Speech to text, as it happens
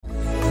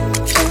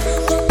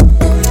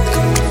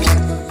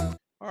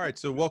right,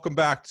 so welcome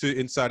back to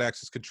Inside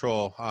Access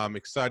Control. I'm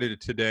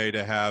excited today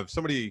to have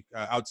somebody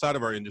outside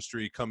of our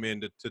industry come in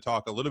to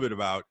talk a little bit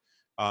about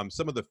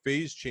some of the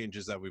phase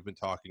changes that we've been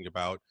talking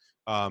about,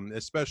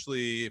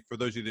 especially for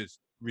those of you that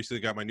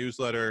recently got my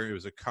newsletter. It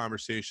was a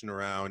conversation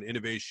around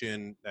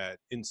innovation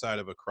inside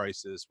of a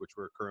crisis, which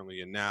we're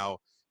currently in now,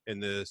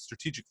 and the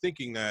strategic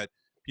thinking that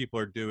people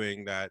are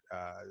doing that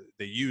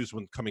they use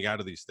when coming out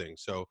of these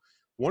things. So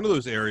one of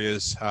those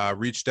areas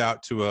reached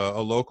out to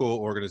a local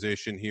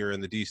organization here in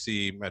the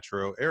DC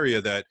metro area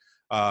that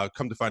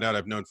come to find out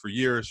I've known for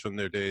years from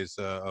their days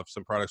of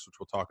some products, which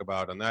we'll talk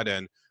about on that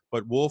end.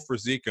 But Wolf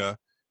Ruzicka,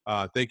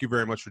 thank you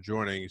very much for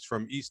joining. He's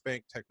from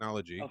EastBanc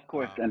Technology. Of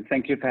course, and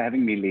thank you for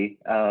having me, Lee.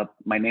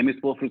 My name is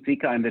Wolf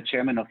Ruzicka. I'm the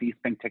chairman of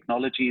EastBanc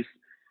Technologies.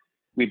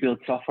 We build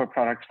software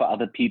products for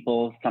other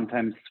people.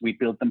 Sometimes we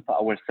build them for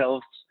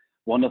ourselves.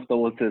 One of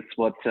those is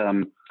what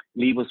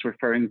Lee was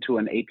referring to,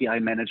 an API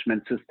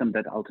management system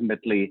that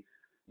ultimately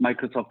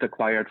Microsoft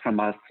acquired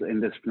from us in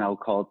this now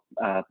called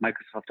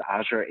Microsoft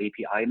Azure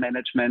API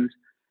Management.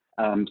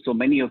 So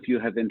many of you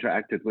have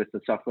interacted with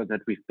the software that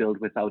we've built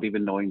without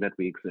even knowing that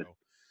we exist.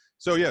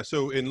 So yeah,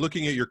 so in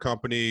looking at your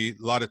company,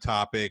 a lot of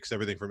topics,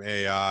 everything from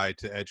AI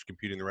to edge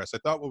computing, the rest. I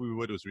thought what we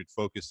would was we'd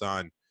focus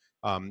on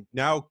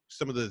now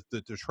some of the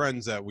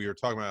trends that we were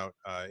talking about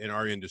in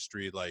our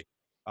industry, like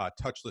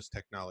touchless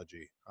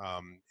technology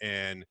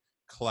and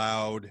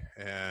cloud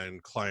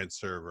and client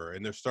server,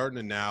 and they're starting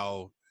to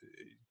now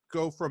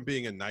go from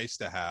being a nice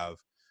to have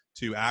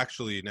to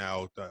actually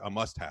now a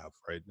must have,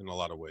 right, in a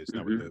lot of ways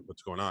now with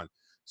what's going on.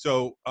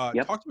 So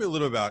talk to me a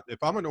little about,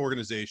 if I'm an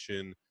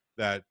organization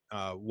that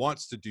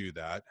wants to do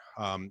that,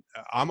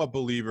 I'm a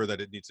believer that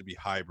it needs to be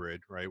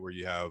hybrid, right, where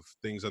you have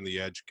things on the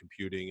edge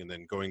computing and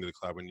then going to the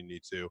cloud when you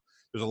need to.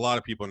 There's a lot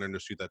of people in the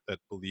industry that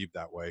believe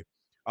that way.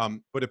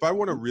 But if I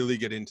want to really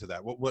get into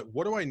that,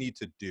 what do I need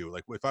to do?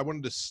 Like if I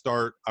wanted to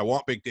start, I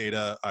want big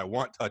data, I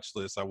want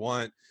touchless, I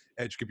want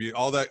edge compute,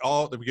 all that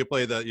we could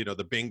play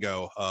the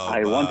bingo of,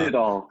 I want it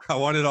all. I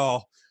want it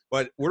all.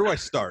 But where do I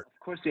start?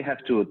 Of course, you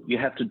have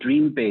to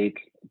dream big,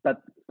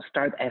 but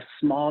start as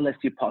small as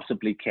you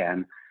possibly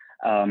can.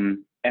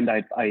 And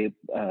I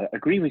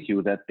agree with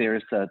you that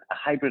there's a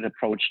hybrid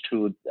approach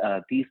to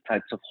these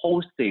types of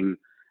hosting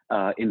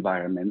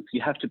environments.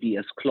 You have to be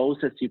as close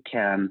as you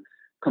can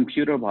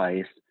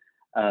computer-wise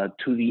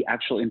to the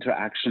actual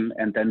interaction,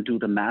 and then do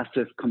the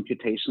massive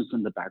computations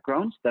in the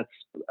background. That's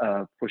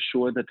for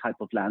sure the type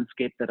of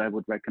landscape that I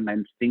would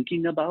recommend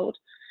thinking about.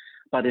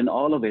 But in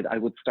all of it, I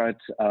would start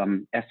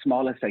as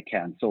small as I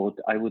can. So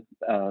I would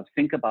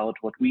think about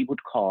what we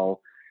would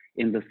call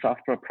in the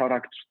software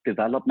product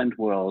development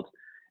world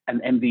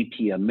an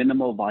MVP, a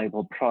minimal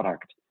viable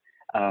product.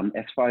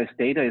 As far as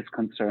data is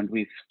concerned,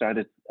 we've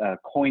started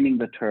coining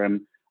the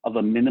term of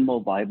a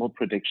minimal viable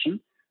prediction.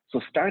 So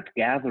start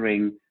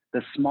gathering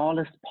the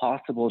smallest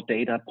possible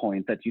data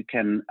point that you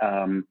can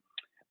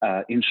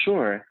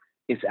ensure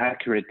is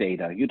accurate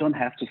data. You don't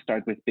have to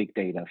start with big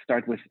data.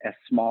 Start with as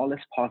small as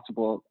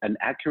possible, an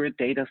accurate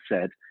data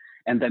set,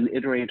 and then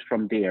iterate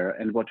from there.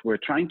 And what we're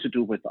trying to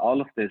do with all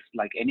of this,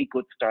 like any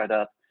good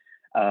startup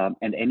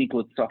and any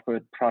good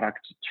software product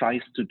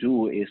tries to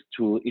do, is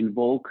to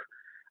invoke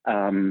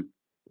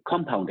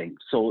compounding.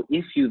 So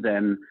if you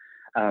then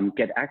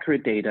get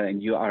accurate data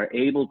and you are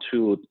able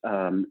to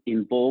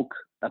invoke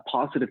a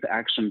positive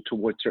action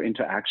towards your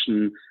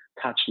interaction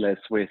touchless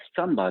with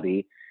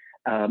somebody,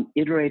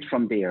 iterate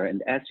from there.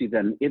 And as you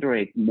then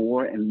iterate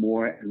more and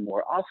more and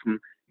more often,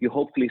 you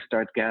hopefully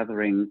start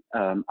gathering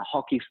a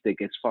hockey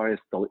stick as far as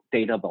the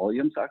data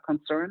volumes are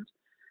concerned.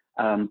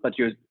 But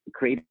you're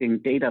creating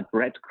data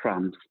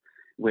breadcrumbs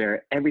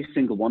where every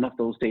single one of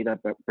those data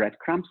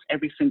breadcrumbs,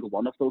 every single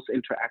one of those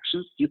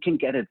interactions, you can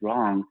get it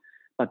wrong.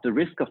 But the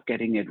risk of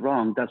getting it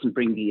wrong doesn't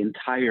bring the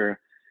entire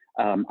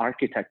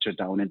architecture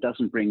down. It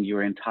doesn't bring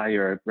your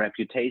entire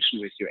reputation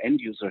with your end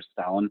users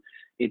down.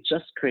 It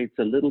just creates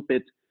a little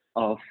bit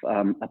of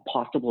a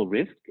possible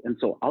risk. And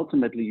so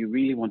ultimately, you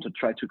really want to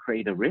try to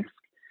create a risk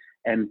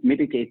and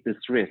mitigate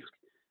this risk,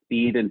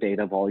 be it in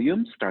data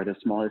volume. Start as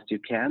small as you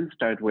can.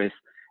 Start with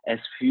as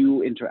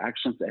few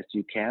interactions as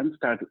you can.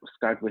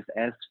 Start with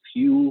as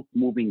few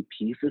moving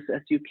pieces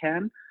as you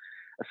can,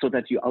 so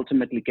that you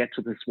ultimately get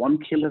to this one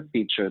killer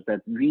feature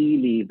that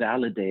really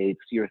validates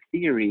your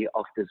theory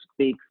of this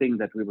big thing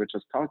that we were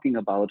just talking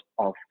about,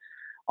 of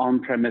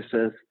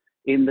on-premises,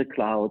 in the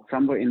cloud,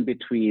 somewhere in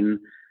between,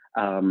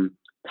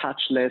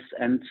 touchless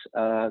and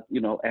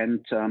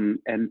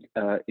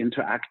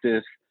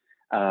interactive,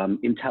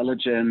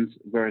 intelligent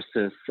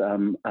versus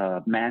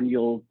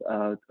manual.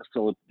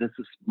 So this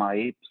is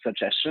my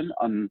suggestion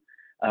on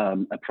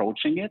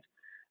approaching it.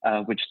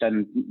 Which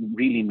then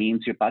really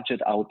means your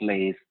budget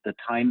outlays, the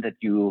time that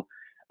you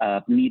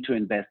need to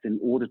invest in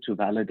order to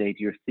validate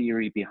your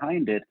theory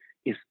behind it,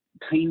 is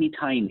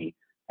tiny,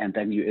 and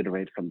then you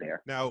iterate from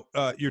there. Now,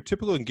 your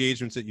typical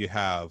engagements that you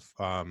have,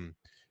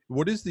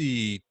 what is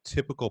the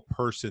typical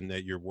person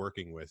that you're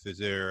working with? Is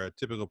there a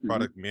typical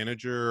product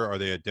manager? Are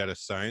they a data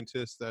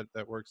scientist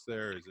that works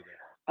there? Is it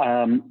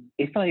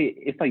If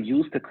I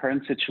use the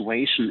current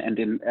situation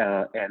and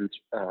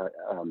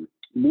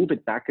move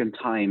it back in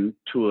time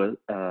to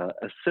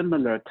a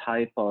similar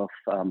type of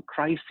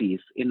crises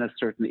in a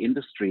certain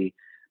industry,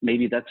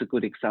 maybe that's a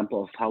good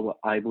example of how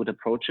I would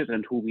approach it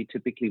and who we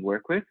typically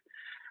work with.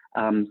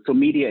 So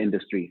media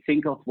industry,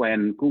 think of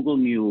when Google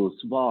News,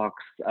 Vox,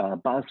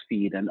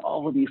 BuzzFeed, and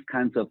all of these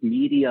kinds of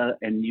media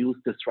and news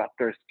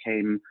disruptors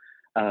came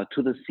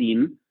to the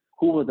scene.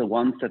 Who were the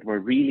ones that were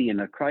really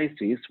in a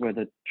crisis? Were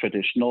the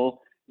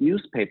traditional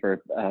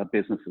newspaper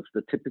businesses,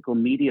 the typical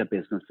media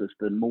businesses,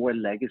 the more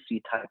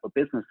legacy type of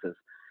businesses.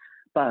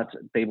 But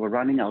they were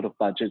running out of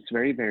budgets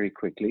very, very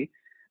quickly.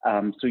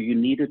 So you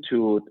needed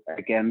to,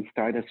 again,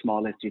 start as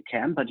small as you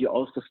can, but you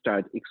also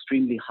start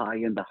extremely high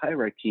in the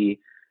hierarchy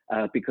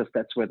because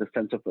that's where the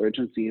sense of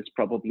urgency is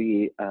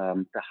probably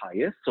the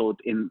highest. So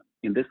in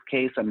this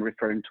case, I'm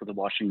referring to the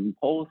Washington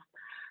Post,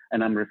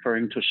 and I'm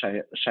referring to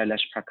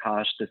Shailesh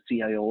Prakash, the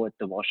CIO at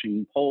the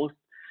Washington Post.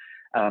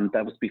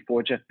 That was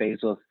before Jeff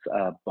Bezos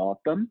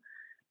bought them.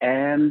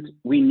 And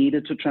we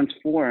needed to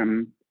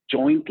transform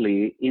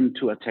jointly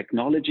into a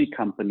technology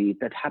company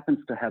that happens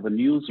to have a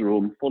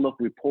newsroom full of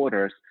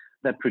reporters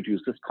that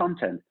produces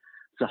content.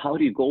 So how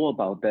do you go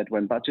about that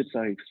when budgets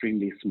are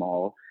extremely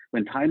small,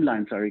 when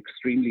timelines are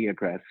extremely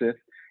aggressive,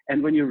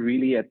 and when you're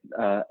really at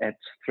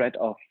threat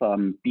of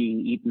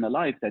being eaten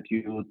alive, that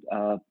you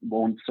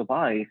won't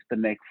survive the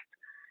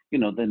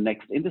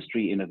next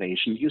industry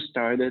innovation?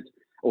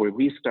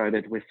 We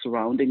started with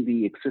surrounding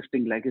the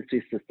existing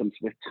legacy systems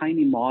with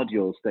tiny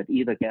modules that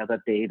either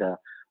gather data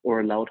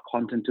or allowed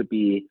content to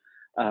be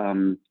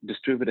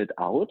distributed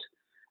out.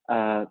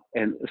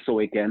 And so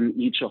again,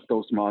 each of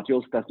those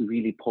modules doesn't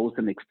really pose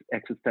an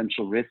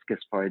existential risk as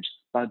far as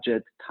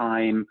budget,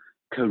 time,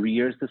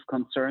 careers is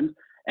concerned.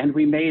 And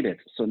we made it.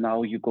 So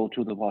now you go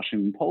to the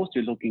Washington Post,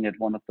 you're looking at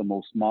one of the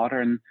most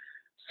modern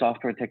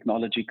software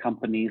technology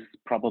companies,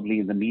 probably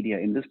in the media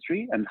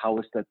industry. And how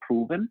is that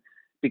proven?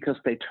 Because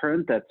they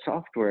turned that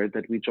software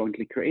that we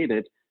jointly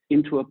created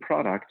into a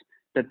product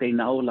that they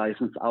now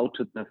license out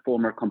to the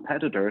former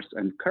competitors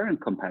and current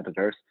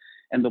competitors.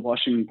 And the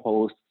Washington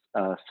Post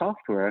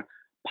software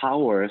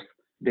powers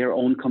their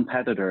own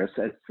competitors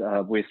as,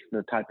 with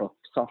the type of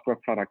software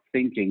product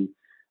thinking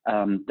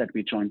that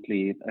we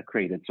jointly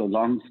created. So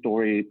long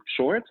story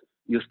short,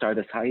 you start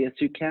as high as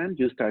you can,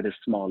 you start as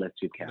small as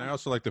you can. And I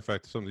also like the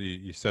fact that something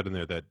you said in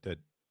there that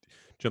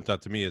jumped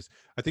out to me is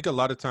I think a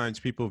lot of times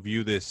people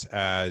view this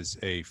as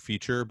a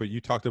feature, but you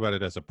talked about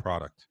it as a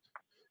product.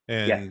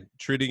 And yes.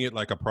 Treating it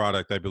like a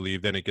product, I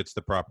believe, then it gets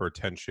the proper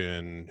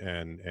attention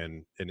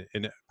and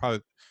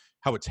probably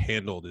how it's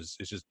handled is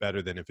just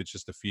better than if it's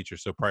just a feature.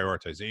 So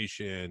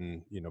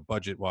prioritization,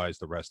 budget wise,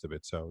 the rest of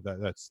it. So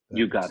that's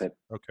you got it.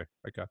 Okay,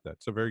 I got that.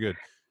 So very good.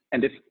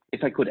 And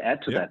if I could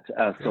add to that,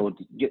 so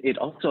it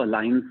also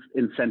aligns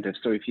incentives.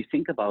 So if you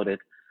think about it,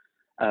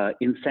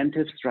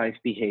 incentives drive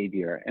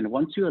behavior. And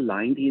once you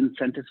align the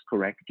incentives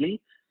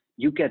correctly,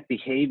 you get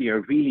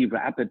behavior really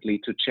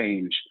rapidly to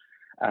change.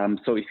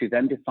 So if you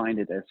then define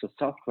it as a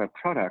software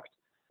product,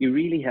 you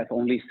really have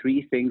only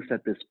three things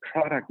that this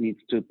product needs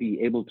to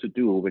be able to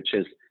do, which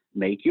is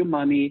make you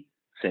money,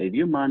 save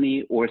you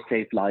money, or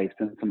save lives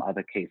in some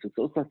other cases.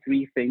 Those are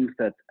three things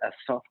that a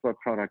software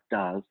product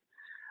does.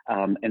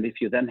 And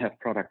if you then have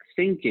product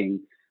thinking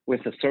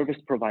with a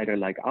service provider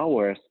like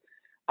ours,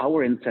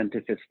 our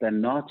incentive is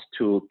then not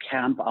to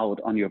camp out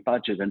on your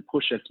budget and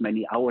push as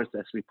many hours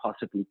as we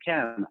possibly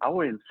can.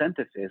 Our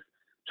incentive is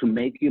to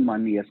make you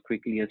money as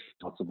quickly as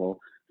possible,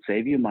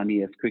 save you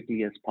money as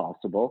quickly as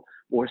possible,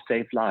 or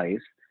save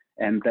lives.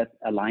 And that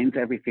aligns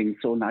everything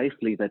so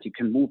nicely that you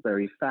can move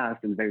very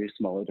fast in very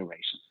small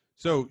iterations.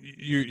 So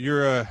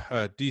you're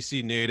a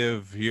DC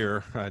native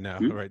here now,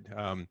 right?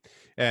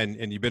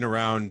 And you've been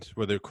around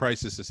where the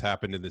crisis has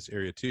happened in this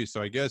area too.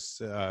 So I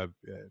guess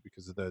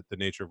because of the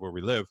nature of where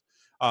we live,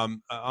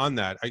 on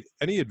that,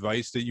 any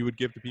advice that you would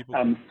give to people?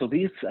 So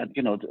these,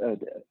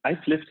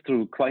 I've lived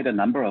through quite a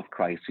number of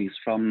crises,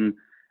 from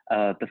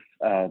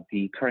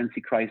the currency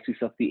crisis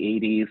of the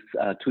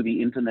 80s to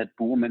the internet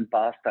boom and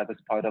bust. I was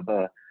part of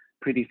a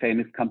pretty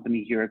famous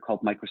company here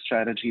called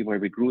MicroStrategy, where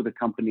we grew the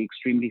company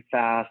extremely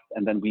fast,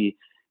 and then we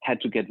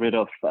had to get rid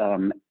of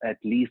at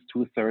least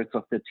 2/3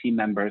 of the team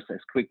members as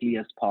quickly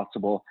as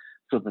possible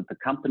so that the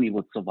company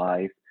would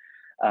survive.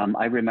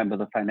 I remember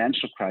the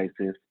financial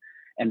crisis,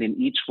 and in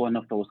each one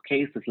of those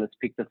cases, let's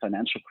pick the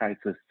financial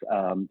crisis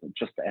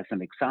just as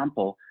an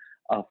example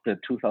of the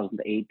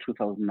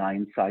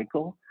 2008-2009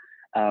 cycle.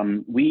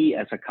 We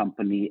as a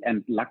company,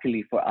 and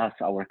luckily for us,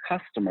 our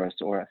customers,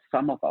 or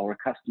some of our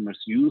customers,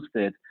 used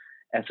it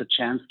as a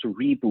chance to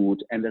reboot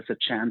and as a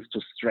chance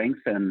to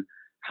strengthen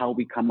how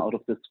we come out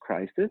of this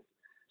crisis.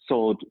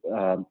 So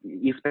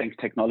EastBanc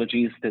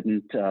Technologies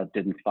didn't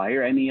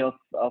fire any of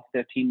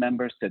their team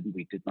members.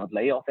 We did not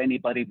lay off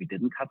anybody. We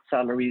didn't cut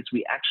salaries.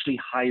 We actually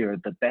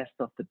hired the best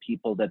of the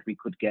people that we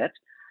could get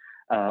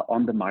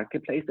on the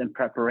marketplace in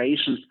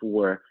preparation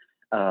for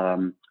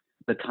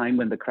the time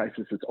when the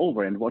crisis is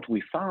over. And what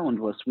we found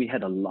was we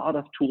had a lot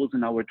of tools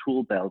in our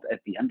tool belt at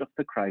the end of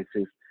the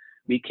crisis.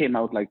 we came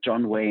out like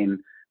John Wayne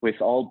with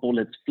all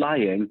bullets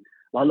flying,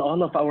 while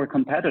all of our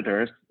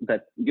competitors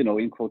that,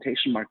 in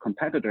quotation mark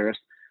competitors,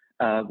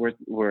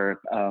 were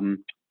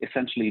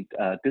essentially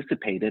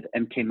dissipated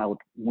and came out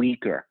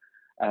weaker.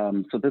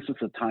 So this is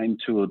a time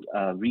to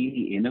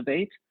really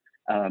innovate,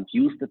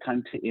 use the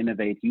time to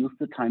innovate, use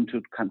the time to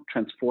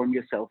transform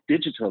yourself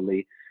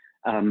digitally,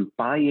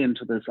 buy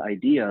into this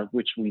idea,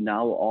 which we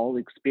now all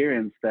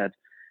experience, that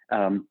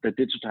the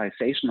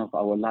digitization of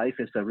our life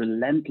is a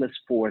relentless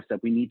force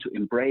that we need to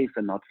embrace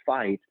and not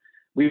fight.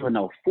 We were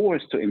now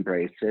forced to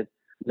embrace it.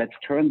 Let's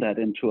turn that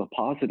into a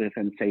positive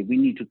and say we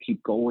need to keep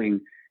going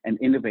and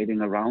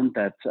innovating around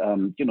that,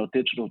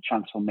 digital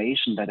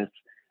transformation that is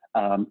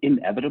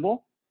inevitable.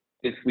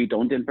 If we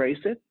don't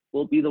embrace it,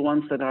 we'll be the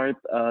ones that are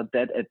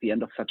dead at the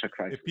end of such a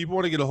crisis. If people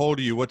want to get a hold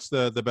of you, what's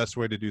the best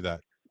way to do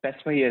that?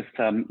 Best way is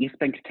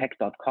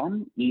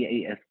eastbanktech.com,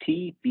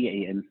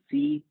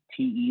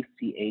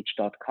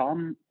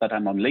 EastBancTech.com. But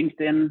I'm on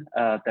LinkedIn.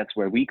 That's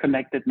where we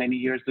connected many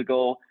years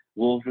ago.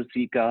 Wolf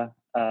Ruzicka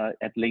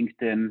at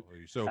LinkedIn.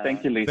 So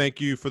thank you, Lee. Thank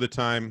you for the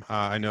time.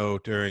 I know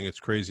during it's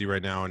crazy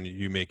right now, and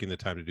you making the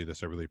time to do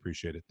this. I really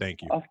appreciate it.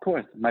 Thank you. Of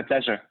course, my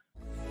pleasure.